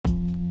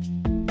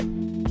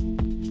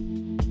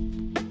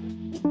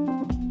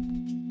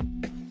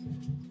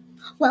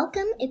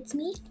Welcome, it's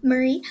me,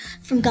 Marie,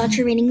 from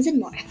Gotcha Ratings and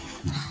More.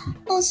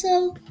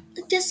 Also,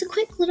 just a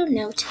quick little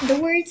note, the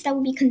words that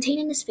will be contained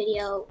in this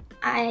video,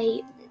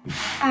 I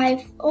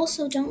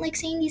also don't like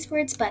saying these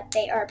words, but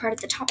they are part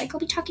of the topic I'll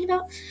be talking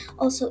about.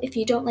 Also, if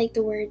you don't like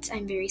the words,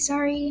 I'm very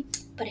sorry,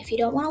 but if you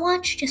don't want to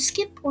watch, just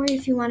skip, or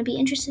if you want to be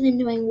interested in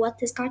knowing what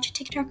this Gotcha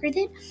TikToker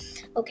did,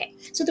 okay.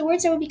 So the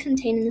words that will be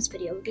contained in this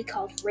video would be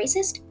called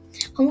racist,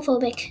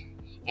 homophobic,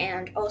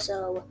 and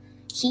also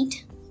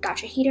heat,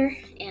 gotcha heater,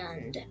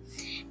 and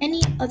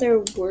any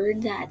other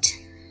word that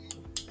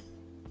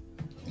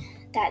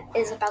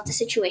is about the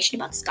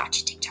situation about this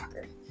gotcha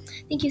TikToker.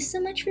 Thank you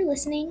so much for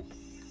listening,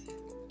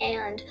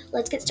 and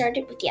let's get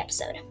started with the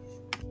episode.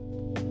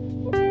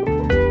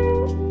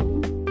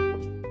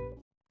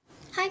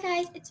 Hi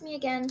guys, it's me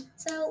again.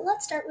 So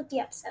let's start with the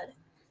episode.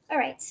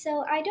 Alright,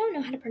 so I don't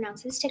know how to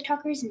pronounce this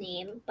TikToker's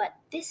name, but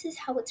this is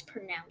how it's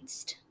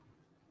pronounced.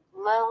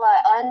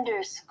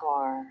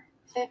 Lila_59.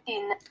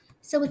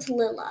 So it's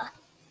Lila.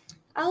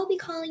 I'll be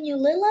calling you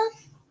Lila.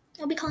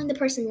 I'll be calling the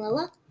person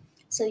Lila,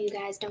 so you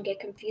guys don't get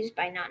confused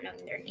by not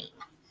knowing their name.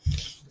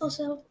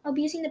 Also, I'll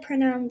be using the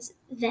pronouns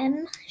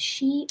them,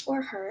 she,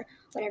 or her,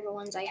 whatever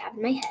ones I have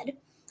in my head.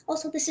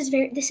 Also, this is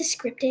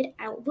scripted.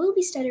 I will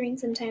be stuttering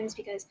sometimes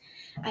because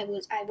I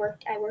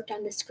worked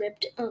on the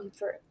script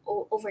for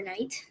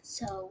overnight,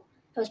 so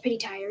I was pretty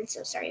tired.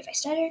 So sorry if I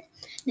stutter.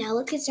 Now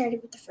let's get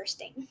started with the first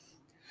thing.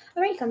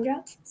 Alright,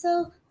 gumdrops.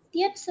 So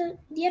the episode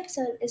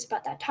is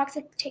about that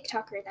toxic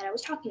TikToker that I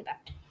was talking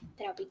about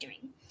that I'll be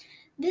doing.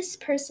 This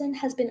person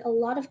has been a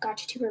lot of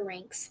GotchaTuber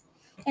ranks,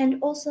 and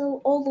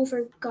also all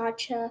over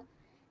Gotcha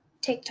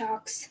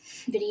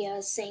TikToks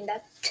videos saying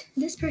that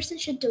this person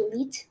should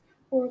delete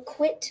or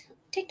quit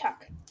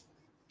TikTok.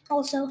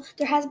 Also,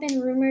 there has been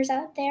rumors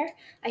out there.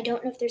 I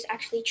don't know if it's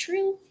actually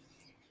true.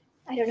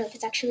 I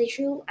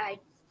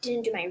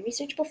didn't do my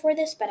research before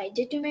this, but I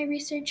did do my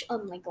research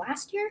like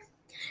last year.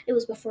 It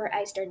was before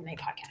I started my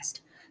podcast.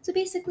 So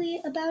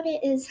basically about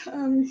it is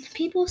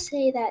people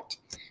say that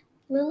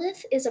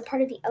Lilith is a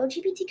part of the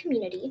LGBT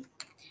community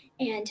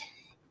and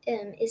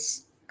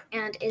is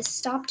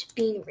stopped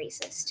being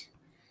racist.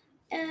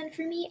 And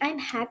for me, I'm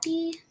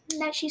happy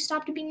that she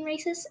stopped being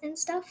racist and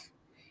stuff.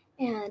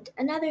 And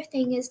another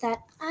thing is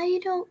that I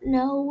don't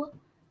know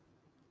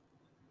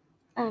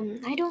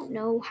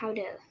how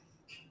to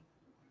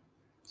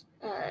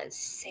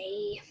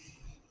say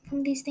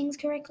these things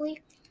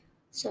correctly,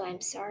 so I'm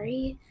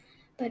sorry.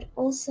 But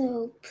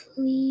also,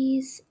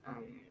 please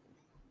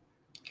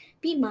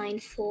be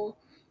mindful.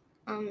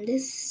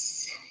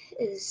 This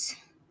is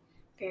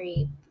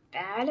very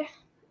bad.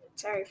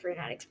 Sorry for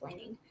not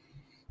explaining.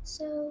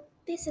 So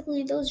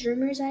basically, those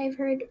rumors I've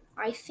heard,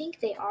 I think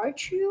they are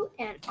true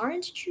and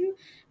aren't true.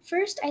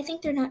 First, I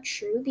think they're not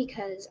true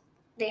because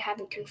they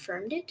haven't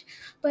confirmed it.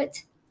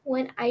 But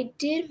when I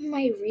did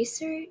my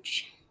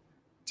research,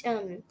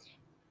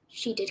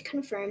 she did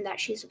confirm that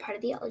she's a part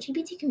of the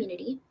LGBT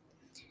community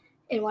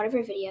in one of her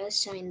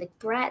videos, showing the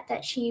brat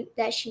that she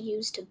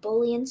used to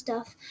bully and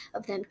stuff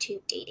of them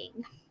two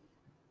dating.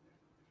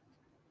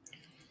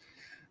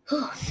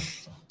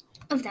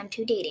 Of them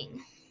two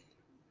dating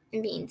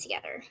and being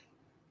together.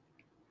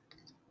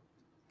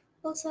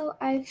 Also,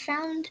 I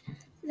found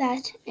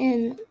that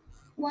in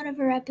one of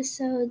her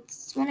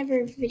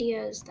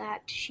videos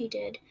that she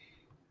did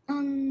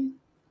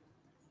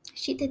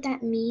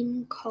that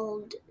meme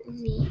called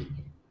the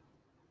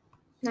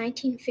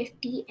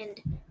 1950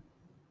 and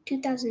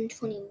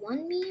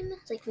 2021 meme.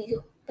 Like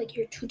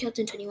you're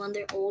 2021,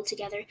 they're all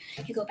together.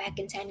 You go back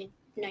in time in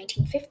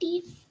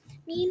 1950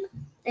 meme,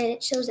 and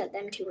it shows that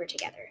them two were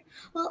together.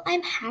 Well,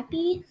 I'm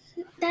happy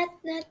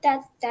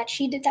that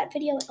she did that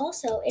video. And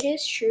also, it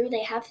is true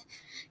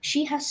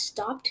she has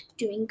stopped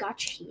doing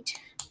gotcha heat.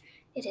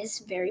 It is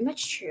very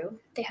much true.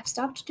 They have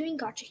stopped doing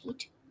gotcha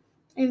heat.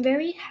 I'm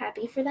very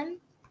happy for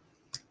them,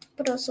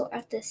 but also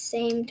at the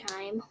same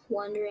time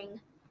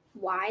wondering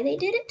why they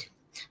did it.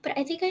 But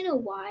I think I know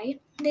why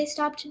they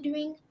stopped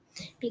doing,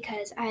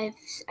 because I've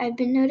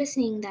been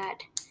noticing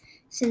that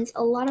since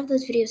a lot of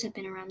those videos have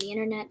been around the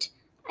internet,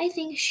 I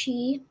think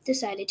she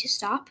decided to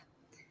stop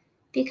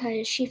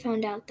because she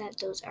found out that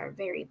those are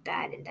very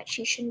bad and that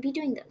she shouldn't be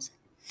doing those.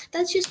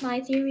 That's just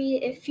my theory.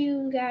 If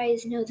you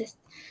guys know the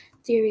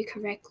theory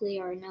correctly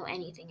or know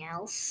anything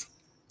else,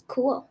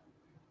 cool.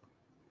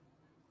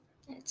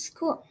 It's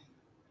cool.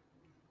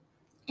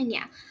 And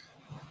yeah.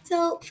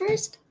 So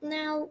first,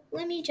 now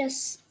let me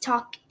just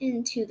talk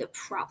into the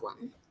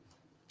problem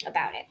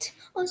about it.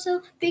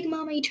 Also, Big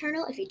Mama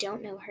Eternal, if you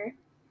don't know her,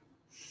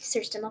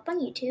 search them up on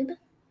YouTube.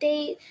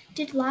 They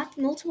did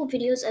multiple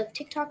videos of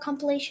TikTok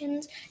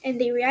compilations, and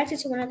they reacted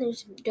to one of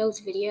those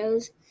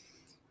videos.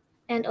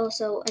 And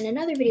also, in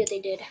another video they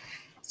did,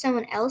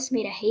 someone else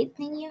made a hate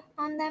thingy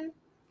on them.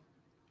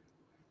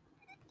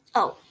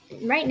 Oh,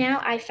 right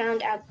now I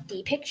found out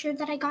the picture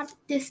that I got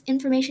this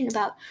information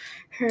about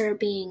her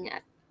being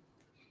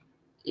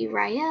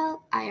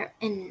Uriel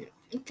and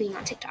being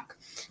on TikTok.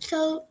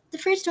 So the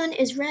first one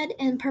is red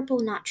and purple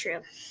not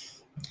true.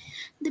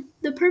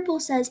 The purple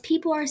says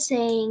people are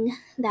saying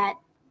that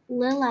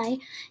Lilai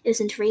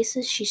isn't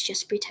racist, she's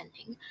just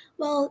pretending.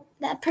 Well,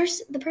 the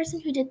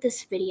person who did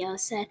this video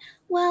said,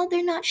 well,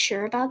 they're not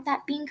sure about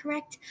that being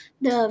correct.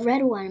 The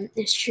red one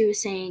is true,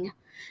 saying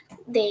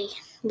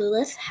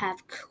Lilith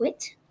have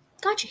quit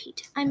Gotcha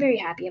Heat. I'm very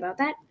happy about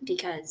that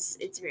because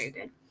it's very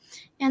good.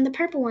 And the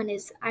purple one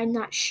is I'm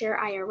not sure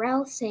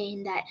IRL,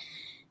 saying that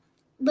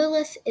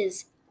Lilith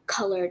is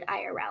colored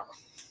IRL.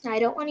 Now, I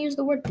don't want to use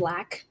the word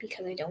black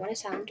because I don't want to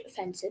sound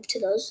offensive to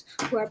those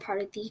who are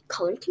part of the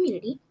colored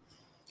community.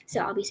 So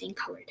I'll be saying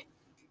colored.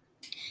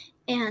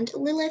 And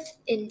Lilith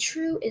in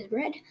true is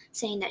red,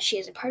 saying that she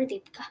is a part of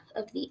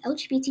the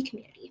LGBT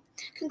community.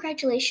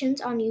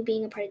 Congratulations on you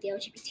being a part of the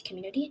LGBT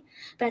community,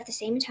 but at the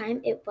same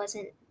time, it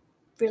wasn't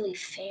really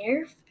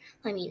fair.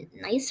 I mean,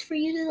 nice for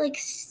you to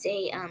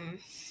say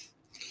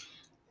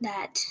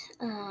that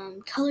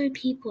colored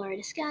people are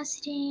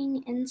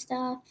disgusting and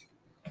stuff,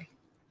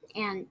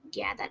 and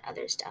yeah, that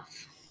other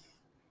stuff.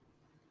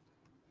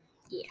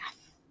 Yeah.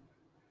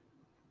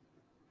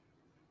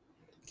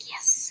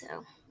 Yes.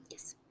 So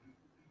yes.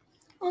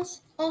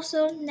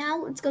 Also,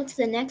 now let's go to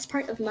the next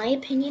part of my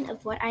opinion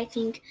of what I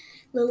think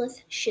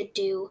Lilith should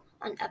do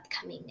on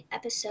upcoming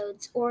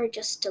episodes, or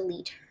just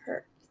delete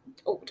her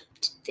old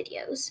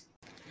videos.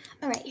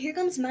 Alright, here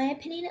comes my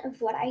opinion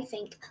of what I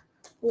think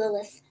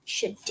Lilith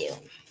should do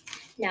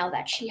now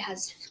that she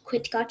has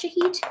quit Gotcha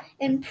Heat,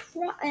 and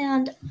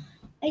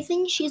I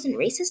think she isn't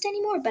racist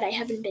anymore, but I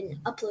haven't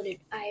been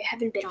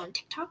on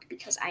TikTok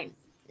because I'm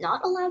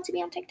not allowed to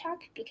be on TikTok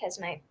because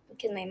my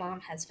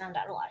mom has found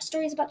out a lot of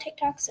stories about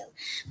TikTok, so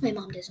my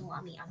mom doesn't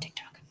want me on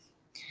TikTok.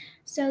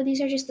 So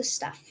these are just the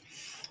stuff,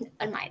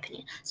 in my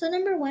opinion. So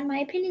number one, my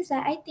opinion is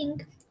that I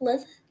think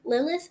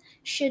Lilith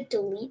should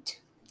delete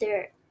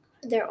their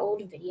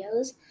old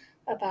videos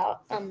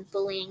about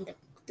bullying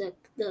the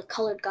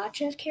colored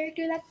gotcha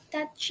character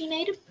that she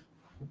made,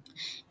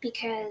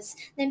 because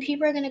then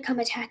people are going to come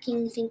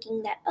attacking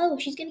thinking that, oh,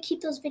 she's going to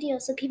keep those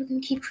videos so people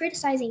can keep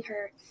criticizing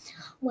her.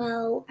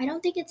 Well, I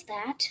don't think it's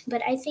that,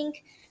 but I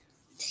think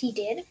she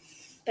did,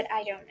 but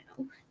I don't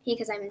know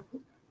because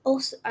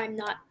I'm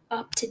not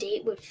up to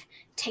date with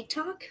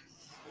TikTok.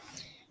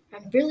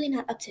 I'm really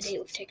not up to date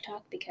with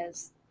TikTok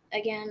because,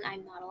 again,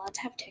 I'm not allowed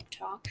to have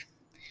TikTok.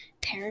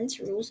 Parents'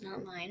 rules,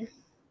 not mine.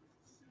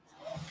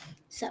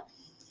 So,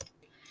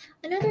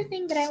 another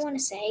thing that I want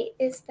to say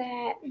is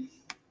that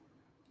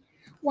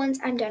once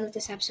I'm done with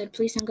this episode,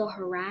 please don't go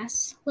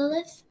harass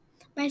Lilith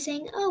by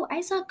saying, oh,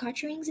 I saw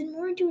Gotcha Rings and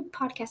more do a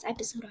podcast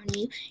episode on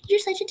you. You're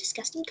such a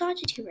disgusting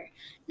Gotcha tuber.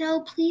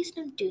 No, please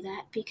don't do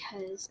that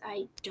because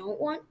I don't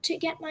want to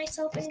get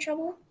myself in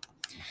trouble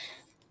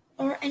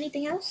or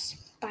anything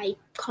else by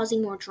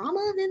causing more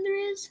drama than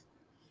there is.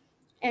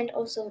 And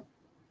also,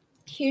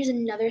 here's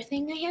another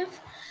thing I have.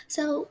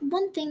 So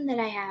one thing that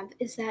I have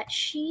is that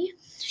she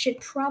should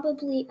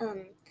probably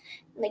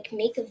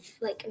make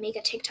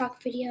a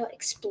TikTok video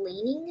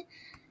explaining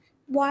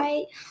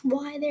why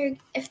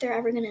if they're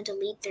ever gonna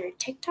delete their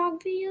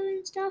TikTok video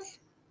and stuff,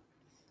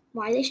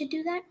 why they should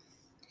do that.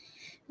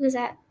 Because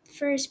at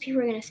first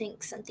people are gonna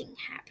think something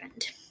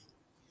happened.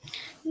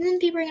 And then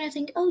people are gonna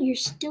think, oh, you're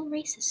still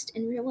racist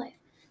in real life.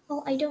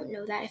 Well, I don't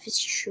know that if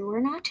it's true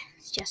or not.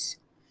 It's just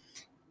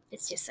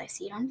I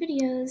see it on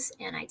videos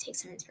and I take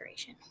some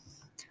inspiration.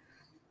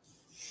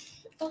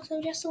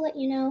 Also, just to let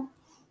you know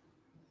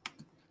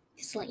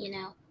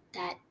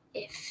that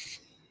if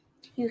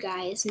you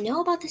guys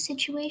know about the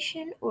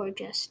situation or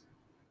just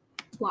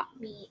want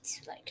me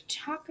to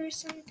talk or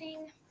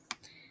something,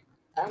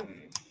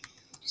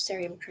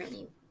 sorry,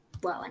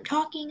 while I'm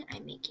talking,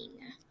 I'm making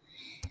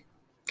a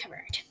cover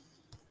art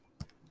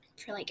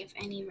for if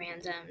any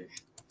random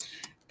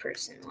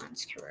person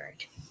wants cover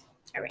art.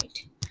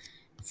 Alright.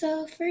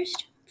 So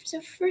first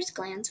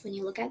glance, when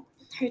you look at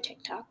her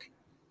TikTok,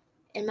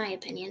 in my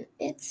opinion,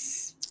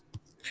 it's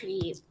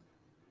pretty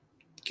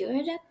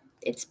good.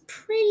 It's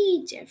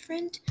pretty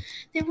different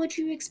than what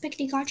you expect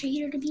a Gotcha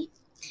Heater to be,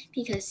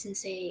 because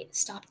since they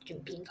stopped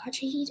being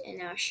Gotcha Heat and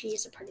now she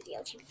is a part of the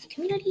LGBT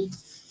community,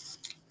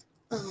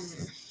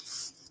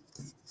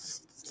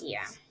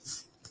 yeah.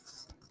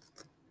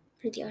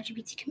 For the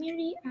LGBT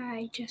community,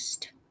 I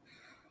just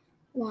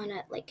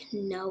wanna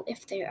know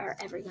if they are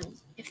ever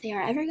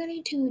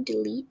going to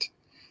delete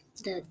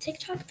the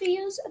TikTok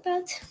videos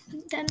about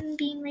them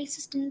being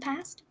racist in the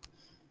past.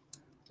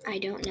 I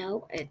don't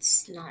know.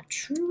 It's not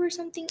true or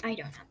something. I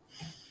don't know.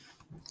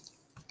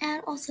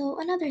 And also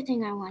another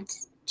thing I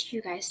want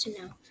you guys to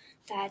know,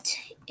 that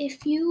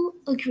if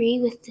you agree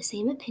with the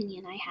same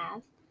opinion I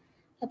have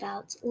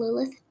about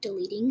Lilith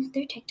deleting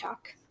their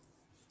TikTok,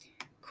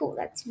 cool.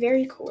 That's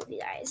very cool of you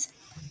guys.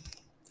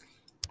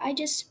 I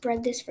just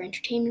spread this for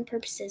entertainment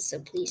purposes, so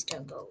please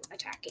don't go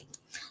attacking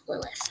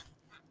Lilith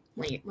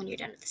when you're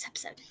done with this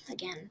episode.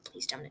 Again,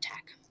 please don't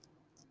attack.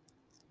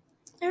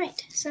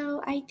 Alright,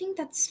 so I think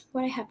that's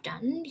what I have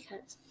done,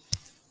 because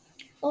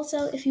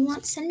also, if you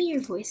want, send me your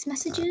voice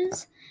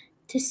messages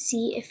to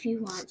see if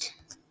you want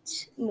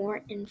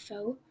more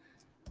info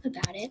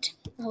about it.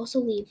 I'll also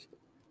leave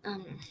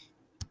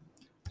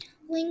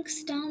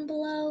links down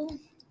below,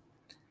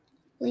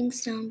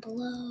 links down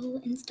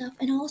below and stuff.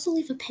 And I'll also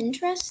leave a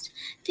Pinterest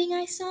thing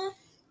I saw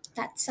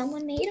that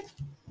someone made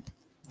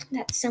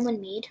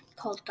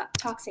called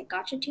Toxic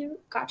Gotcha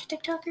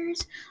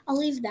TikTokers. I'll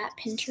leave that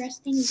Pinterest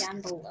thing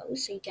down below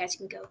so you guys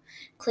can go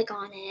click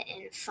on it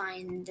and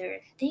find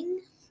their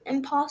thing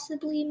and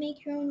possibly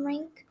make your own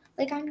rank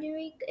like I'm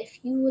doing if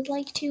you would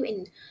like to.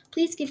 And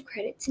please give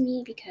credit to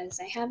me because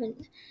I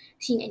haven't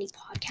seen any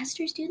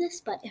podcasters do this,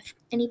 but if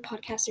any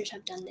podcasters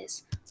have done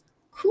this,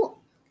 cool,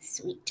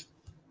 sweet.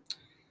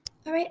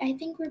 All right, I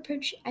think we're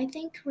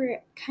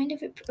kind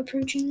of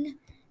approaching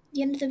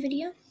the end of the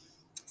video.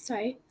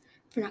 Sorry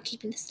for not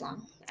keeping this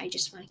long. I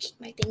just want to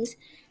keep my things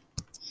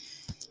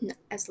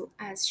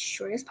as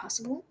short as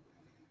possible,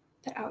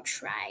 but I'll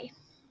try.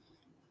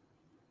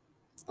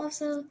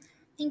 Also,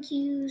 thank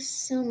you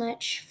so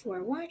much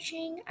for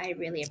watching. I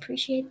really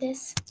appreciate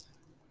this.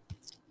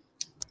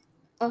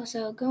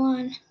 Also, go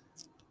on.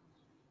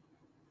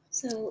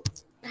 So,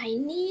 I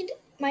need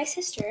my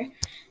sister.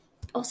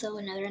 Also,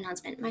 another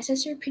announcement. My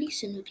sister pretty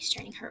soon will be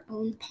starting her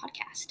own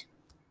podcast.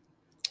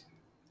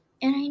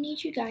 And I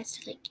need you guys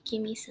to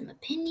give me some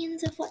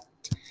opinions of what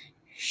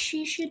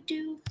she should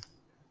do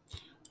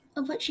in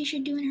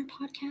her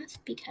podcast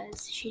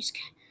because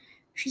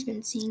she's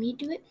been seeing me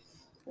do it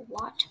a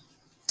lot,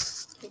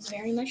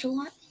 very much a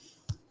lot.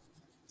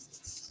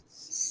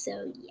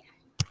 So yeah.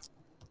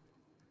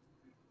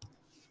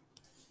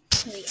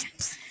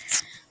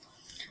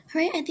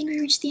 Alright, I think we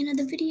reached the end of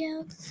the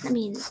video.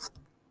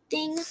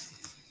 Thing.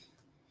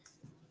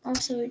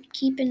 Also,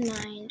 keep in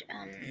mind,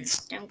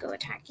 don't go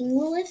attacking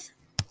Lilith.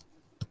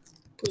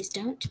 Please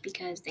don't,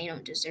 because they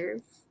don't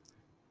deserve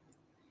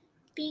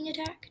being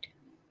attacked.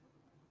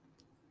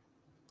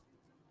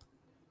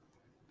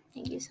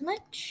 Thank you so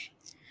much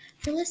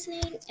for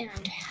listening,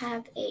 and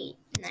have a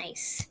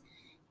nice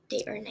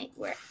day or night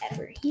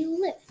wherever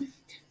you live.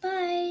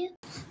 Bye!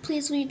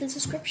 Please read the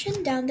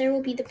description. Down there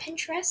will be the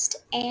Pinterest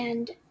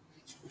and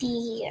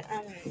the,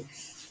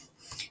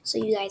 so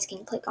you guys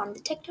can click on the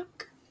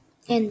TikTok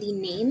and the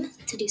name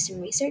to do some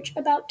research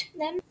about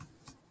them.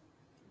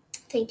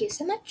 Thank you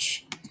so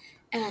much,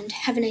 and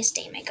have a nice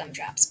day, my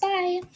gumdrops. Bye!